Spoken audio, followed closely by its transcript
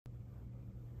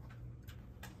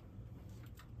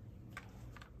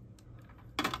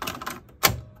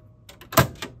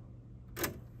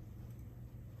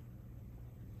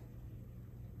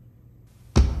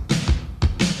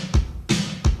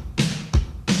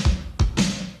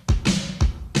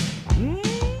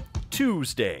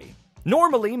Tuesday.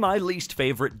 Normally my least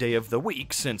favorite day of the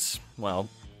week since, well,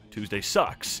 Tuesday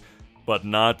sucks. But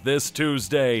not this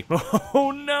Tuesday.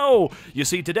 Oh no! You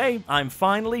see, today I'm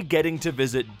finally getting to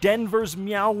visit Denver's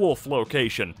Meow Wolf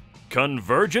location,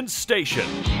 Convergence Station.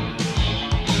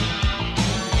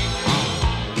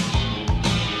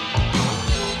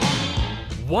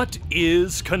 What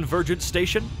is Convergence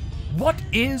Station? What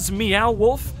is Meow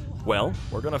Wolf? Well,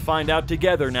 we're gonna find out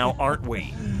together now, aren't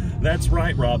we? That's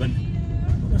right, Robin.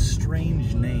 What a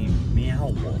strange name, Meow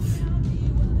Wolf.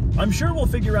 I'm sure we'll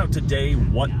figure out today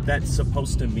what that's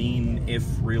supposed to mean, if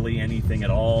really anything at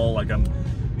all. Like, I'm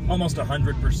almost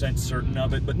 100% certain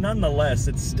of it, but nonetheless,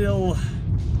 it's still...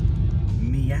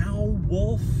 Meow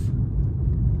Wolf?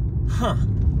 Huh.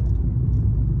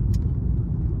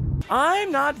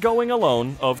 I'm not going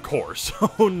alone, of course.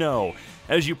 Oh no.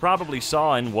 As you probably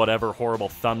saw in whatever horrible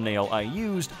thumbnail I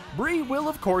used, Bree will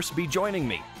of course be joining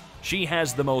me. She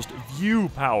has the most view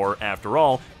power after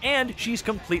all, and she's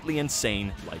completely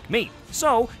insane like me,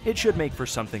 so it should make for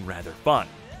something rather fun.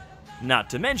 Not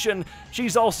to mention,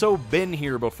 she's also been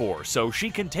here before, so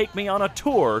she can take me on a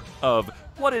tour of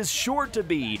what is sure to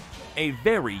be a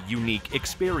very unique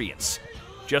experience.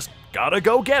 Just gotta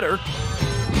go get her.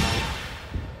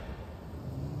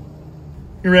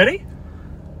 You ready?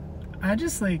 I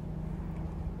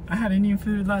had Indian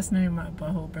food last night, my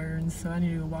butthole burns, so I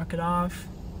need to walk it off.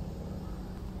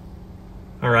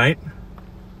 All right.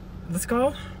 Let's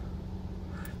go.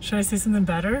 Should I say something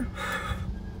better?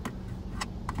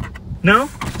 No?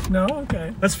 No?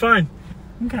 Okay. That's fine.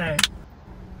 Okay.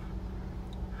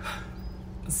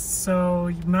 So,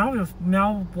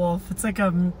 Meow Wolf, it's like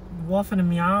a wolf and a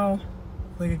meow,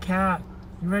 like a cat.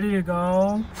 You ready to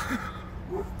go?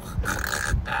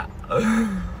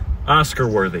 Oscar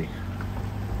worthy.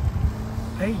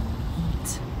 I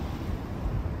eat.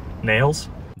 Nails?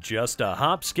 Just a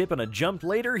hop, skip, and a jump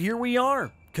later, here we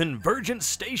are. Convergence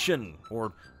Station,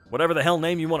 or whatever the hell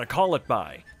name you want to call it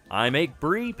by. I make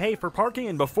Bree pay for parking,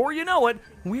 and before you know it,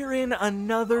 we're in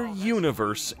another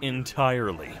universe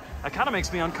entirely. That kind of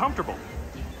makes me uncomfortable.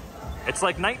 It's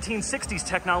like 1960s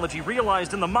technology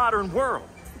realized in the modern world.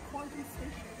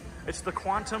 It's the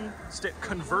quantum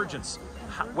convergence.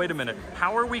 Wait a minute,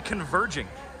 how are we converging?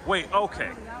 Wait, okay.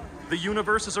 The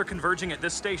universes are converging at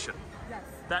this station.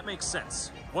 That makes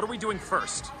sense. What are we doing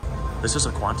first? This is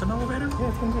a quantum elevator? Yeah,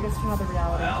 it's gonna take us to another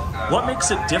reality. What makes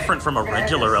it different from a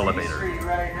regular elevator?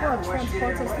 Well, it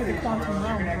transports us through the quantum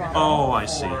realm. Oh, I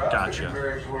see. Gotcha. You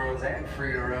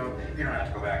don't have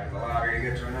to go back to the lobby to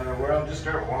get to another world. Just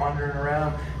start wandering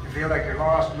around. You feel like you're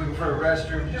lost, looking for a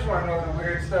restroom. You just want to know what the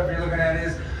weird stuff you're looking at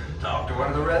is. Talk to one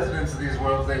of the residents of these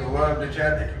worlds. They love to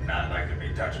chat. They do not like to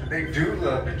be touched, but they do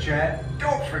love to chat.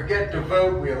 Don't forget to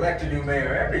vote. We elect a new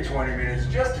mayor every 20 minutes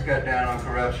just to cut down on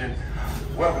corruption.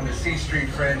 Welcome to C Street,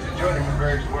 friends. Enjoy the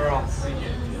converged world. See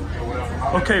you.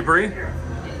 Welcome. Okay, Bree.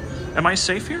 Am I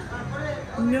safe here?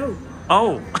 No.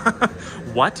 Oh.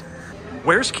 What?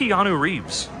 Where's Keanu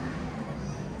Reeves?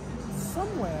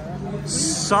 Somewhere.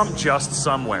 Just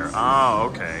somewhere. Oh,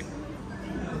 okay.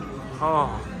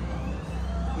 Oh.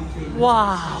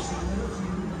 Wow.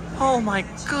 Oh my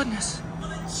goodness.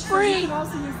 Bree! You can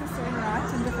also use this to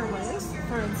interact in different ways,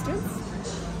 for instance.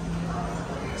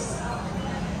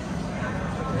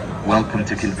 Welcome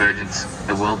to Convergence,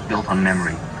 the world built on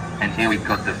memory. And here we've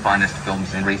got the finest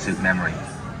films in recent memory.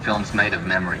 Films made of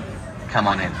memory. Come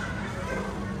on in.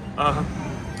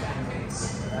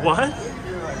 What?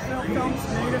 Films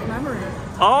made of memory.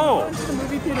 Oh! Go to the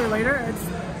movie theater later.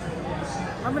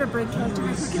 I'm gonna break character.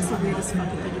 I think it's the weirdest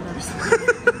fucking thing you've ever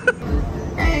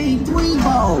seen. Hey,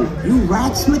 Dweebo, you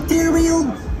rats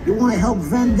material? You wanna help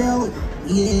Vendel?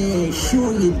 Yeah,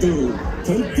 sure you do.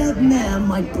 Take that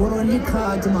ma'am I put on your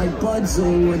card to my buds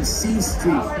over on C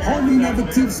Street. Homie never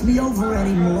tips me over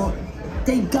anymore.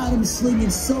 They got him slinging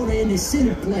soda in his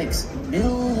Cineplex. And a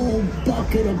whole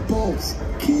bucket of bolts.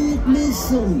 Can't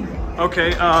miss him.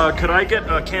 Okay, could I get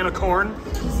a can of corn?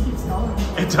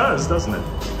 It does, doesn't it?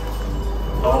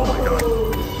 Oh my god.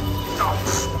 Oh.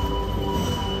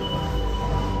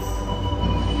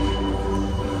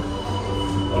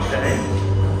 Okay.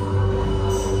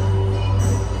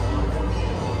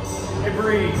 Hey,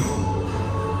 Bree.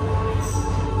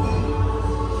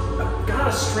 I've got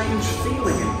a strange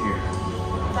feeling in here.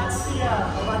 That's the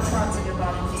electrons in your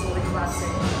body slowly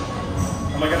collapsing.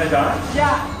 Am I gonna die?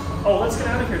 Yeah. Oh, let's get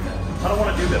out of here then. I don't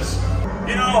want to do this.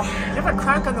 You know, You have a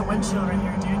crack on the windshield right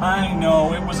here, dude. I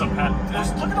know, it was a pet.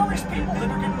 Look at all these people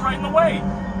that are getting right in the way.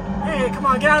 Hey, come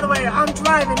on, get out of the way. I'm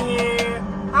driving here.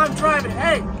 I'm driving.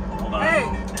 Hey. Hold on. Hey.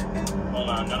 Hold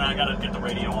on, then I gotta get the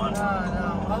radio on.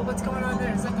 No. Oh, what's going on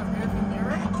there? Is that the rearview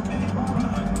mirror?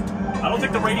 I don't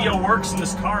think the radio works in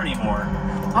this car anymore.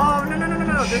 Oh,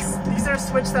 no. These are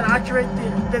switches that activate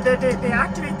they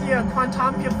activate the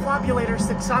quantum flobulator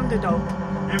succindidope.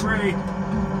 Hey, Bree.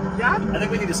 Yeah? I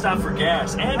think we need to stop for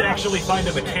gas and actually find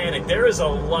a mechanic. There is a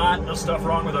lot of stuff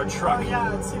wrong with our truck. Oh,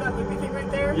 yeah. See that loopy thing right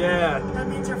there? Yeah. That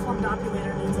means your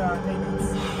flobulator needs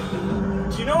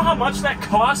maintenance. Do you know how much that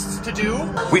costs to do?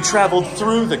 We traveled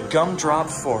through the gumdrop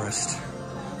forest,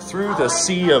 through the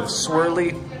sea of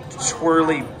swirly,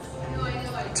 twirly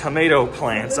tomato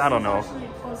plants. I don't know.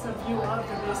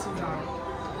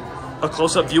 A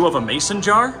close-up view of a mason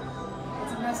jar?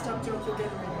 It's a messed up joke you're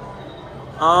getting right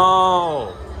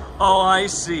now. Oh, I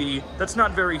see. That's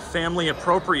not very family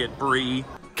appropriate, Bree.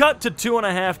 Cut to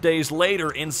 2.5 days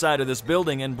later inside of this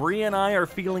building, and Bree and I are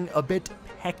feeling a bit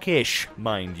peckish,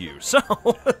 mind you. So,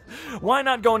 why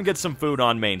not go and get some food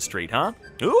on Main Street, huh?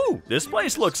 Ooh, this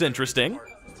place looks interesting.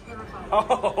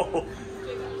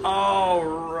 Oh,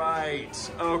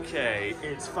 right. Okay,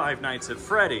 it's Five Nights at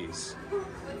Freddy's.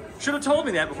 Should have told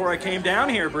me that before I came down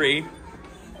here, Bree.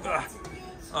 Ugh.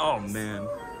 Oh, man.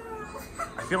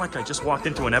 I feel like I just walked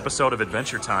into an episode of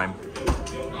Adventure Time.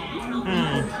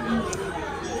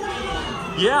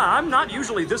 Yeah, I'm not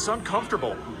usually this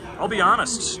uncomfortable. I'll be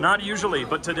honest, not usually,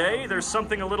 but today there's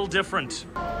something a little different.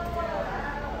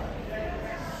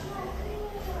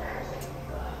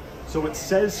 So it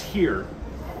says here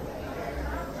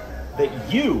that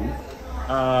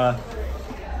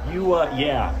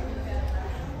yeah,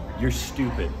 you're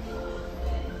stupid.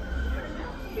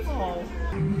 Oh.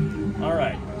 All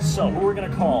right, so who we're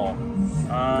gonna call?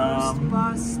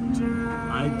 Ghostbuster.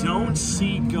 I don't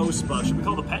see Ghostbuster. Should we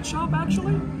call the pet shop,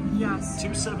 actually? Yes.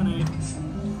 278.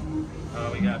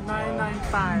 We got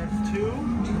 995.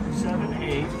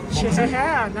 278.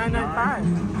 Yeah, 995.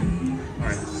 All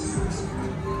right.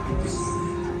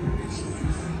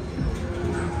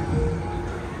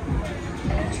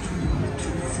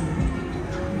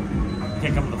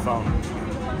 Can't come to the phone.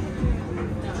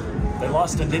 They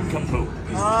lost a nincompoop.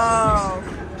 Oh.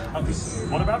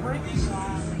 What about Bree?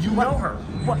 You know her.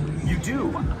 What? You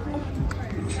do.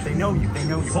 They know you. They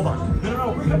know you. Hold on.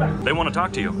 No, come back. They want to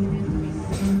talk to you.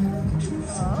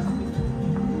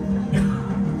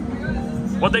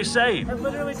 What'd they say? I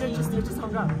literally they just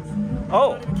hung up.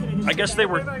 Oh, I'm not even kidding. I guess they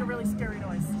were. Like a really scary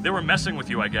noise. They were messing with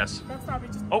you, I guess. That's not me.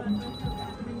 Just. Oh.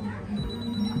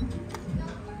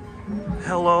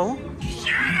 Hello?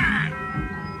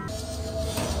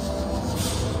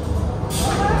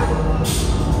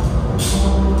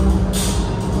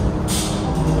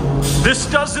 This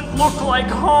doesn't look like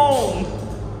home.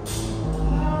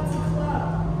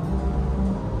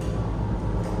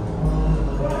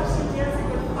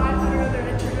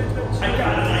 I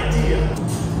got an idea.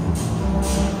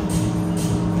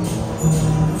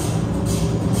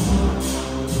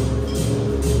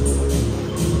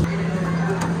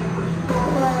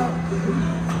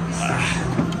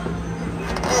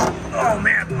 Oh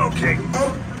man, okay.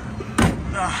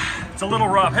 It's a little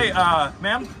rough. Hey,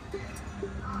 ma'am?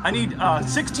 I need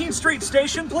 16th Street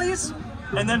Station, please?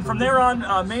 And then from there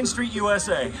on, Main Street,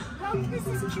 USA. This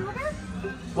is Cuba?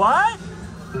 What?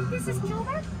 This is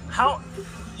Cuba? How?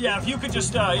 Yeah, if you could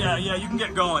just, yeah, you can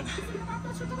get going.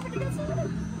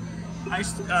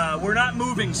 We're not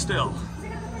moving still.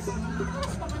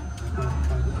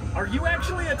 Are you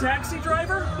actually a taxi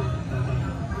driver?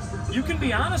 You can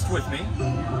be honest with me.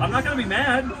 I'm not gonna be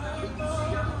mad.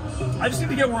 I just need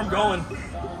to get where I'm going.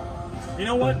 You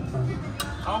know what?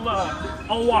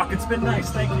 I'll walk. It's been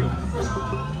nice. Thank you.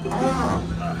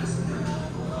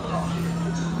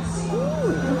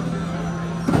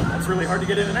 That's really hard to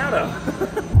get in and out of.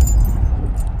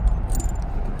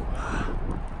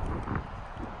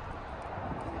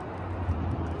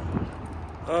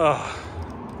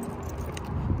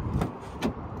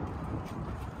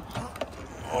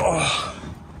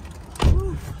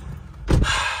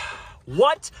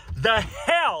 What the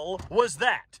hell was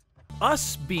that?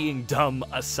 Us being dumb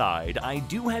aside, I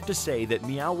do have to say that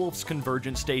Meow Wolf's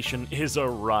Convergence Station is a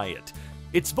riot.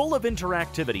 It's full of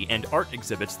interactivity and art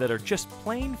exhibits that are just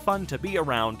plain fun to be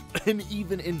around and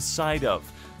even inside of.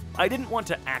 I didn't want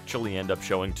to actually end up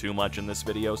showing too much in this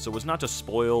video so as not to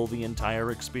spoil the entire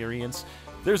experience.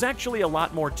 There's actually a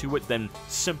lot more to it than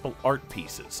simple art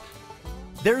pieces.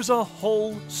 There's a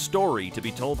whole story to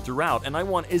be told throughout, and I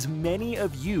want as many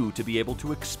of you to be able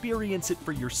to experience it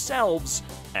for yourselves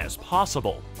as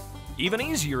possible. Even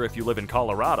easier if you live in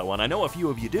Colorado, and I know a few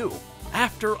of you do.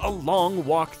 After a long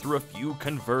walk through a few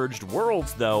converged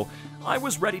worlds, though, I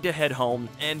was ready to head home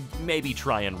and maybe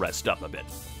try and rest up a bit.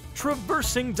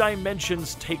 Traversing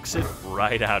dimensions takes it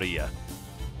right out of you.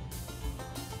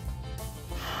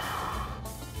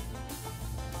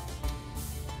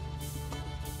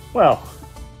 Well,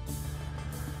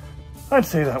 I'd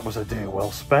say that was a day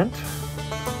well spent.